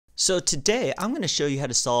So today I'm going to show you how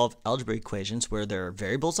to solve algebra equations where there are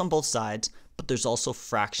variables on both sides, but there's also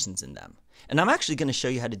fractions in them. And I'm actually going to show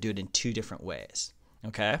you how to do it in two different ways.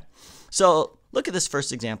 Okay? So look at this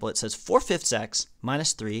first example. It says 4/5 x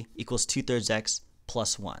minus 3 equals 2/3 x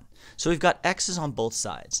plus 1. So we've got x's on both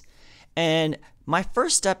sides. And my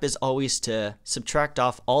first step is always to subtract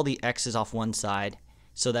off all the x's off one side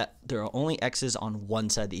so that there are only x's on one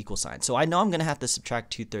side of the equal sign. So I know I'm going to have to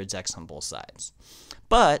subtract 2/3 x on both sides.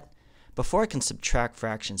 But before I can subtract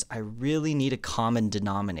fractions, I really need a common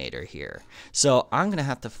denominator here. So I'm going to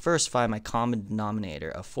have to first find my common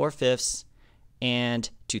denominator of 4/5 and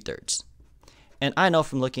 2/3. And I know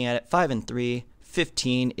from looking at it, 5 and 3,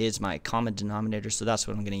 15 is my common denominator, so that's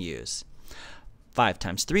what I'm going to use. 5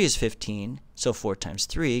 times 3 is 15, so 4 times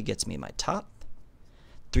 3 gets me my top.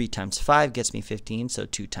 3 times 5 gets me 15, so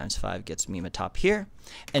 2 times 5 gets me my top here.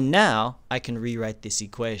 And now I can rewrite this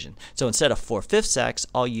equation. So instead of 4/5 x,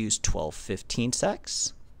 I'll use 12/15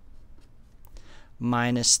 x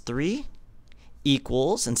minus 3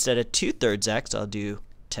 equals, instead of 2/3 x, I'll do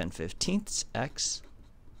 10/15 x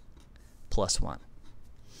plus 1.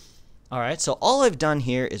 Alright, so all I've done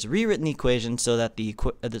here is rewritten the equation so that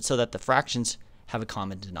the fractions have a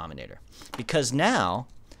common denominator. Because now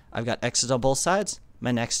I've got x's on both sides,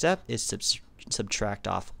 my next step is to subtract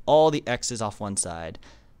off all the x's off one side.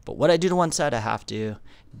 But what I do to one side, I have to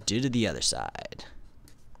do to the other side.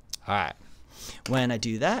 Alright, when I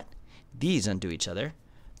do that, these undo each other.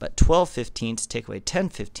 But 12/15 take away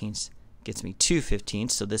 10/15 gets me 2/15,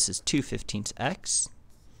 so this is 2/15 x.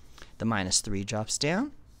 The minus 3 drops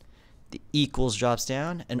down. The equals drops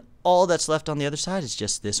down. And all that's left on the other side is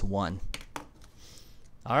just this 1.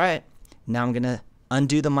 Alright, now I'm going to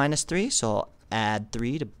undo the minus 3, so I'll add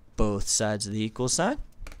 3 to both sides of the equal sign.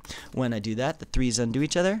 When I do that, the 3's undo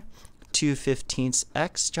each other. 2/15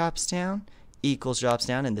 x drops down, equals drops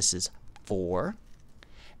down, and this is 4.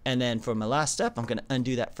 And then for my last step, I'm going to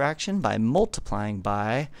undo that fraction by multiplying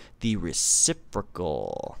by the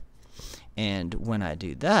reciprocal. And when I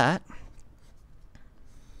do that,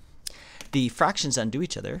 the fractions undo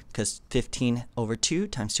each other because 15 over 2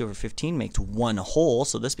 times 2 over 15 makes 1 whole.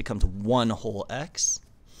 So this becomes 1 whole x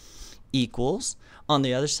equals. On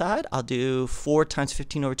the other side, I'll do 4 times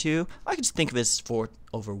 15 over 2. I can just think of it as 4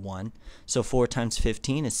 over 1. So 4 times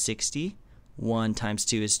 15 is 60. 1 times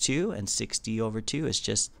 2 is 2. And 60 over 2 is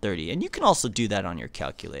just 30. And you can also do that on your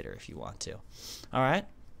calculator if you want to. All right?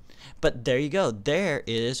 But there you go. There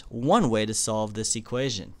is one way to solve this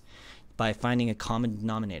equation by finding a common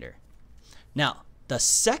denominator. Now, the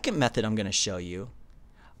second method I'm going to show you,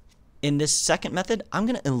 in this second method, I'm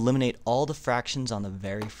going to eliminate all the fractions on the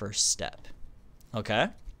very first step. Okay?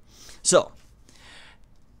 So,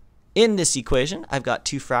 in this equation, I've got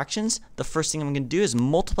two fractions. The first thing I'm going to do is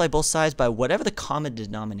multiply both sides by whatever the common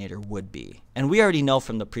denominator would be. And we already know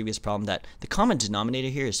from the previous problem that the common denominator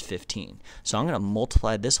here is 15. So I'm going to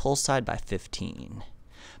multiply this whole side by 15.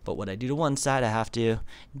 But what I do to one side, I have to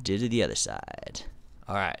do to the other side.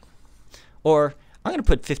 All right. Or I'm going to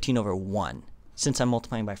put 15 over 1 since I'm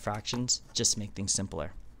multiplying by fractions, just to make things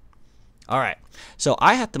simpler. All right. So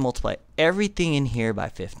I have to multiply everything in here by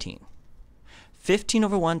 15. 15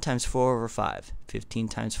 over 1 times 4 over 5. 15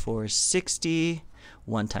 times 4 is 60.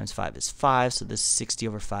 1 times 5 is 5, so this is 60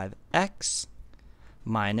 over 5x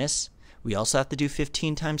minus, we also have to do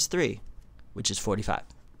 15 times 3, which is 45.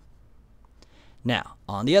 Now,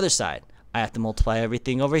 on the other side, I have to multiply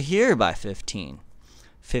everything over here by 15.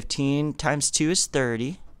 15 times 2 is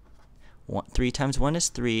 30. 3 times 1 is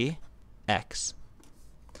 3x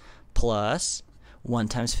plus 1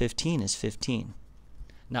 times 15 is 15.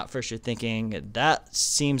 Now, at first you're thinking, that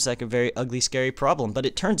seems like a very ugly, scary problem, but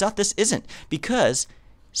it turns out this isn't, because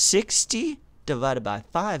 60 divided by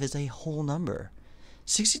 5 is a whole number.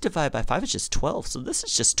 60 divided by 5 is just 12, so this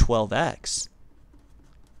is just 12x.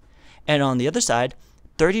 And on the other side,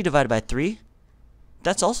 30 divided by 3,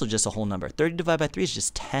 that's also just a whole number. 30 divided by 3 is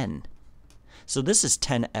just 10. So this is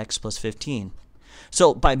 10x plus 15.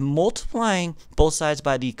 So by multiplying both sides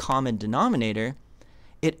by the common denominator,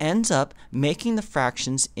 it ends up making the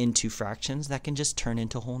fractions into fractions that can just turn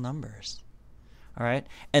into whole numbers. All right?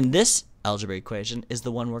 And this algebra equation is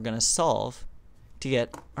the one we're going to solve to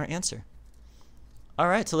get our answer. All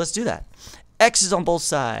right, so let's do that. X is on both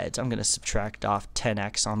sides. I'm going to subtract off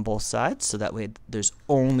 10x on both sides, so that way there's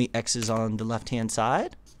only x's on the left-hand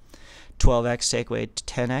side. 12x take away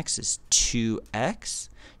 10x is 2x.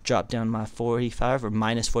 Drop down my 45, or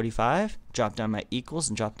minus 45. Drop down my equals,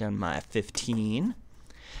 and drop down my 15.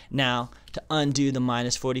 Now, to undo the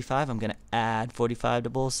minus 45, I'm going to add 45 to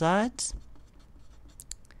both sides.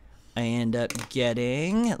 I end up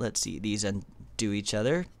getting, let's see, these undo each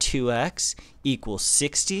other. 2x equals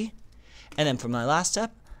 60. And then for my last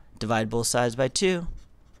step, divide both sides by 2.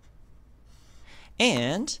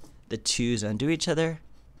 And the 2's undo each other.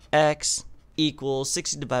 X equals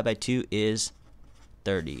 60 divided by 2 is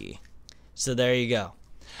 30. So there you go.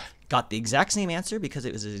 Got the exact same answer because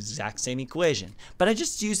it was the exact same equation, but I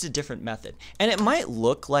just used a different method. And it might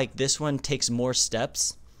look like this one takes more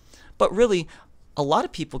steps, but really a lot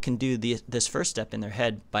of people can do this first step in their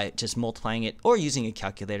head by just multiplying it or using a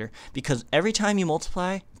calculator, because every time you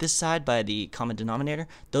multiply this side by the common denominator,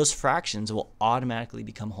 those fractions will automatically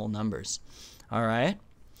become whole numbers. All right?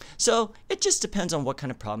 So it just depends on what kind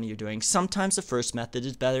of problem you're doing. Sometimes the first method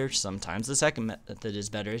is better, sometimes the second method is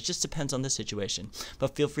better. It just depends on the situation.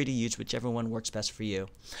 But feel free to use whichever one works best for you.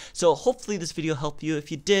 So hopefully this video helped you. If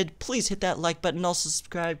you did, please hit that like button and also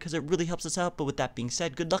subscribe because it really helps us out. But with that being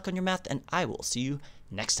said, good luck on your math and I will see you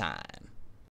next time.